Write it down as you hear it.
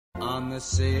the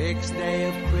 6th day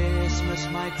of Christmas,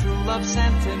 my true love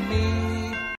sent to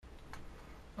me.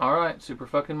 Alright, Super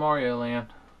fucking Mario Land.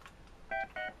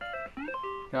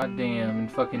 Goddamn, in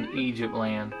fucking Egypt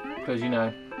Land. Because, you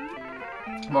know,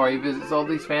 Mario visits all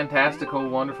these fantastical,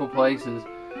 wonderful places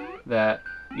that,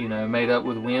 you know, made up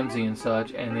with whimsy and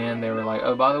such. And then they were like,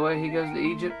 oh, by the way, he goes to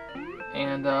Egypt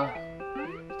and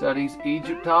studies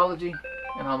Egyptology.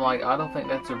 And I'm like, I don't think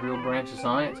that's a real branch of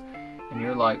science. And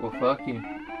you're like, well, fuck you.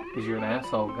 Because you're an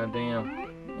asshole. Goddamn.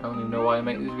 I don't even know why I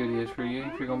make these videos for you.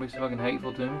 If you're going to be so fucking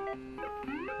hateful to me.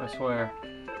 I swear.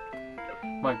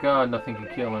 My god, nothing can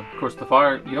kill him. Of course, the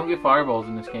fire... You don't get fireballs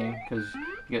in this game. Because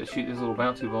you got to shoot this little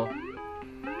bouncy ball.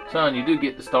 Son, you do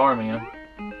get the star, man.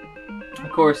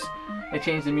 Of course, they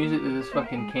changed the music to this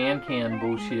fucking can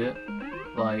bullshit.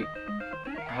 Like,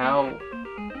 how...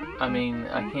 I mean,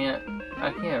 I can't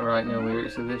write no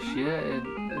lyrics to this shit.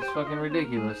 It's fucking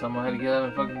ridiculous. I'm gonna have to get up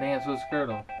and fucking dance with a skirt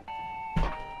on.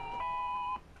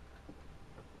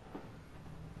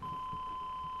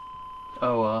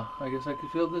 Oh, I guess I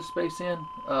could fill this space in.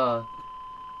 How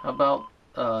about,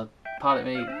 potted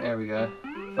meat? There we go.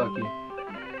 Fuck you.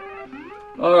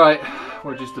 Alright,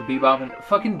 we're just a bebopping.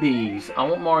 Fucking bees. I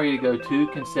want Mario to go 2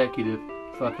 consecutive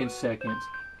fucking seconds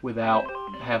without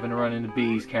having to run into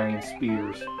bees carrying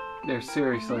spears.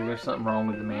 Seriously, there's something wrong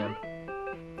with the man.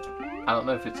 I don't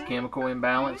know if it's chemical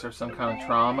imbalance or some kind of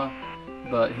trauma,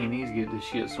 but he needs to get this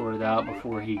shit sorted out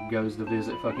before he goes to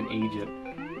visit fucking Egypt.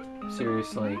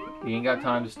 Seriously, you ain't got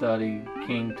time to study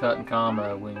King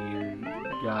Tutankhamun when you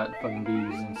got fucking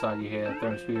bees inside your head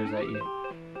throwing spears at you.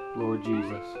 Lord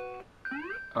Jesus.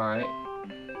 Alright.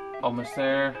 Almost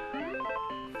there.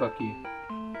 Fuck you.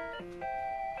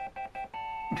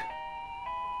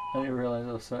 I didn't realize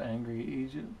I was so angry at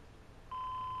Egypt.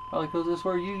 Probably because this is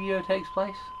where Yu-Gi-Oh! Takes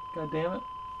place. God damn it.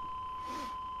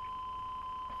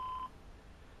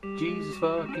 Jesus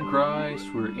fucking Christ,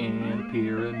 we're in a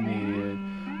pyramid.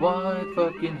 Why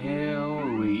fucking hell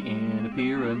are we in a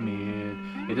pyramid?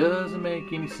 It doesn't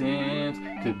make any sense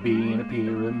to be in a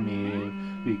pyramid.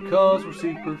 Because we're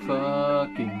super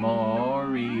fucking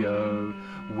Mario.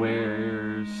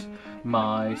 Where's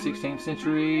my 16th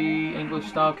century English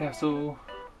style castle?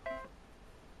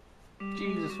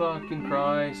 Jesus fucking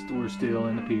Christ, we're still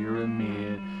in a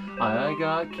pyramid. I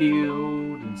got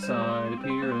killed inside a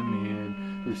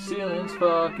pyramid. The ceiling's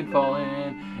fucking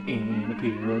falling in a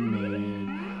pyramid.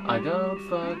 I don't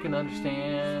fucking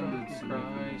understand. Jesus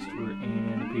Christ, we're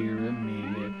in a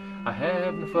pyramid. I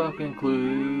have no fucking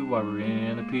clue why we're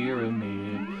in a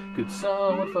pyramid. Could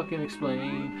someone fucking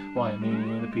explain why I'm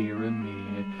in a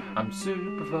pyramid? I'm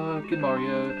Super fucking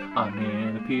Mario. I'm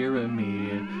in a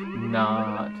pyramid.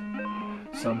 Not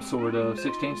some sort of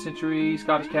 16th century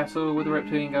Scottish castle with a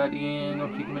reptilian guy at the end.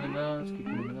 Gonna kick him in the nuts, kick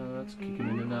him in the nuts, kick him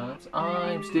in the nuts.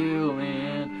 I'm still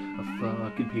in a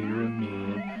fucking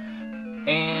pyramid.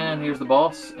 And here's the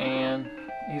boss, and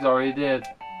he's already dead.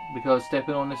 Because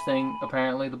stepping on this thing,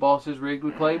 apparently the boss is rigged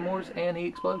with claymores, and he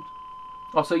explodes.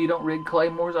 Also, you don't rig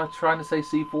claymores. I was trying to say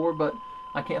C4, but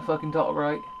I can't fucking talk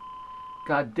right.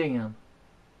 God damn.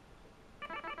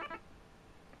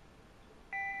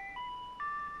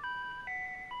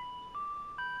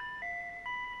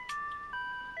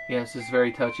 Yes, this is a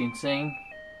very touching scene.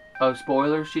 Oh,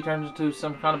 spoilers, she turns into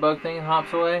some kind of bug thing and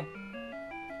hops away.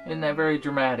 Isn't that very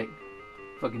dramatic?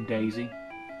 Fucking Daisy.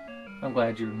 I'm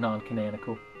glad you're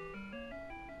non-canonical.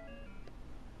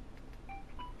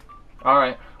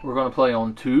 Alright, we're going to play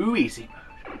on 2 easy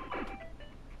mode.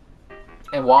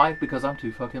 And why? Because I'm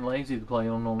too fucking lazy to play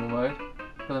on normal mode.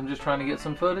 Because I'm just trying to get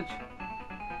some footage.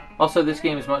 Also, this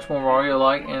game is much more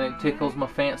Mario-like, and it tickles my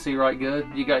fancy right good.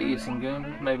 You got you some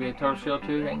Goombas, maybe a turtle shell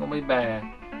too, ain't gonna be bad.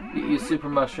 Get you a super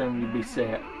mushroom, you'd be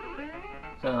set.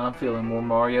 So I'm feeling more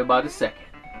Mario by the second.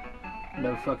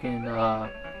 No fucking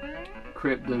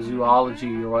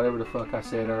cryptozoology or whatever the fuck I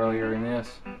said earlier in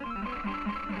this.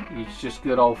 It's just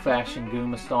good old-fashioned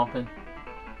Goomba stomping.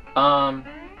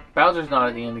 Bowser's not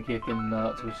at the end of kicking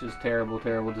nuts, which is terrible,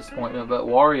 terrible disappointment. But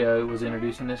Wario was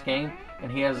introduced in this game,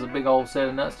 and he has a big old set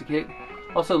of nuts to kick.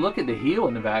 Also, look at the heel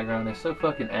in the background. It's so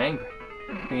fucking angry.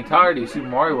 The entirety of Super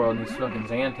Mario World needs fucking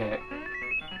Zantac.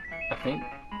 I think.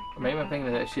 Maybe I'm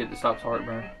thinking of that shit that stops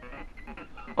heartburn.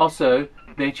 Also,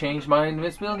 they changed my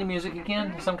invincibility music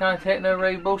again. Some kind of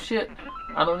techno-rave bullshit.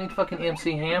 I don't need fucking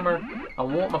MC Hammer. I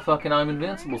want my fucking I'm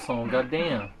Invincible song.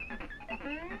 Goddamn.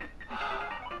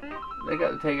 They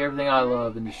got to take everything I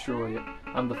love and destroy it.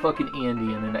 I'm the fucking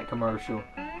Indian in that commercial.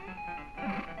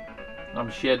 I'm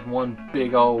shedding one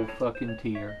big old fucking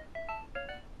tear.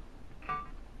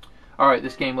 Alright,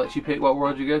 this game lets you pick what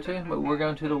world you go to, but we're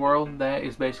going to the world that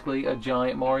is basically a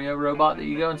giant Mario robot that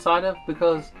you go inside of,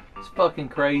 because It's fucking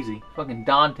crazy. Fucking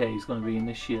Dante's gonna be in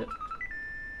this shit.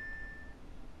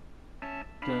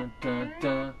 Dun, dun,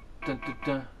 dun, dun, dun,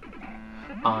 dun.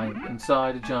 I'm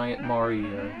inside a giant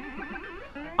Mario.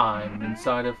 I'm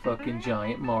inside a fucking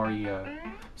giant Mario.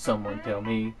 Someone tell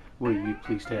me, will you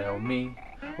please tell me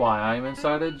why I'm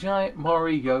inside a giant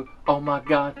Mario? Oh my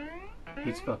god.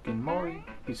 He's fucking Mario.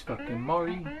 He's fucking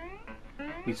Mario.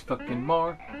 He's fucking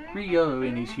Mario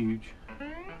and he's huge.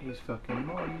 He's fucking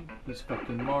Mario. He's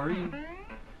fucking Mario.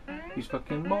 He's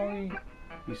fucking Mario.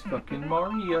 He's fucking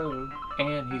Mario.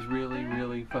 And he's really,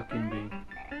 really fucking big.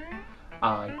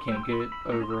 I can't get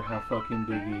over how fucking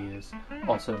big he is.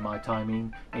 Also, my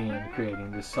timing in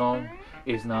creating this song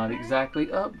is not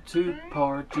exactly up to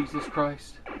par, Jesus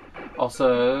Christ.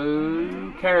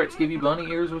 Also, carrots give you bunny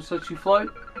ears with such you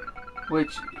float,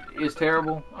 which is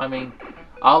terrible. I mean,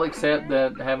 I'll accept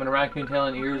that having a raccoon tail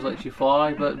and ears lets you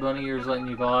fly, but bunny ears letting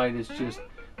you glide is just...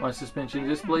 My suspension of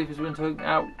disbelief has been taken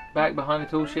out back behind the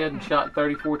tool shed and shot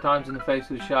 34 times in the face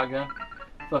with a shotgun.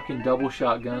 Fucking double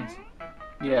shotguns.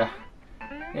 Yeah.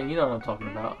 And you know what I'm talking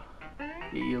about.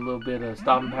 Get you a little bit of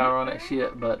stopping power on that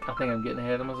shit, but I think I'm getting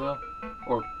ahead of myself.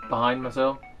 Or behind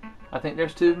myself. I think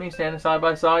there's two of me standing side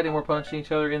by side and we're punching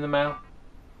each other in the mouth.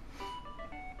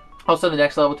 Also, the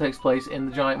next level takes place in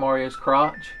the giant Mario's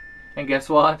crotch. And guess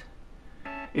what?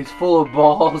 It's full of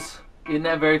balls. Isn't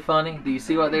that very funny? Do you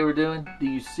see what they were doing? Do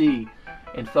you see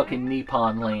in fucking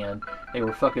Nippon land? They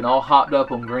were fucking all hopped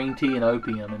up on green tea and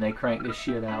opium and they cranked this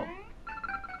shit out.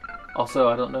 Also,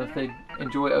 I don't know if they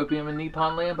enjoy opium in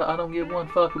Nippon land, but I don't give one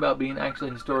fuck about being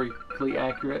actually historically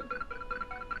accurate.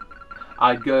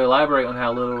 I'd go elaborate on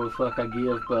how little the fuck I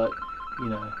give, but, you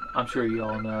know, I'm sure you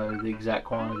all know the exact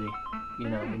quantity, you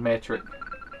know, the metric.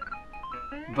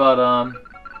 But,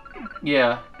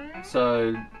 yeah,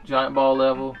 so, giant ball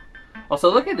level.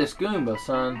 Also, look at this Goomba,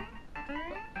 son.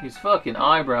 His fucking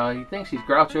eyebrow, he thinks he's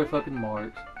Groucho fucking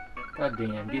Marx. God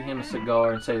damn, get him a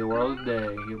cigar and say the world of the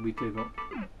day, he'll be tickled.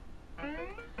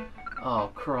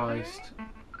 Oh, Christ.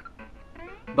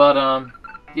 But,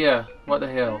 yeah, what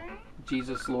the hell.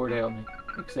 Jesus, Lord help me,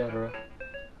 etc.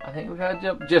 I think we've had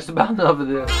just about enough of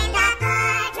this.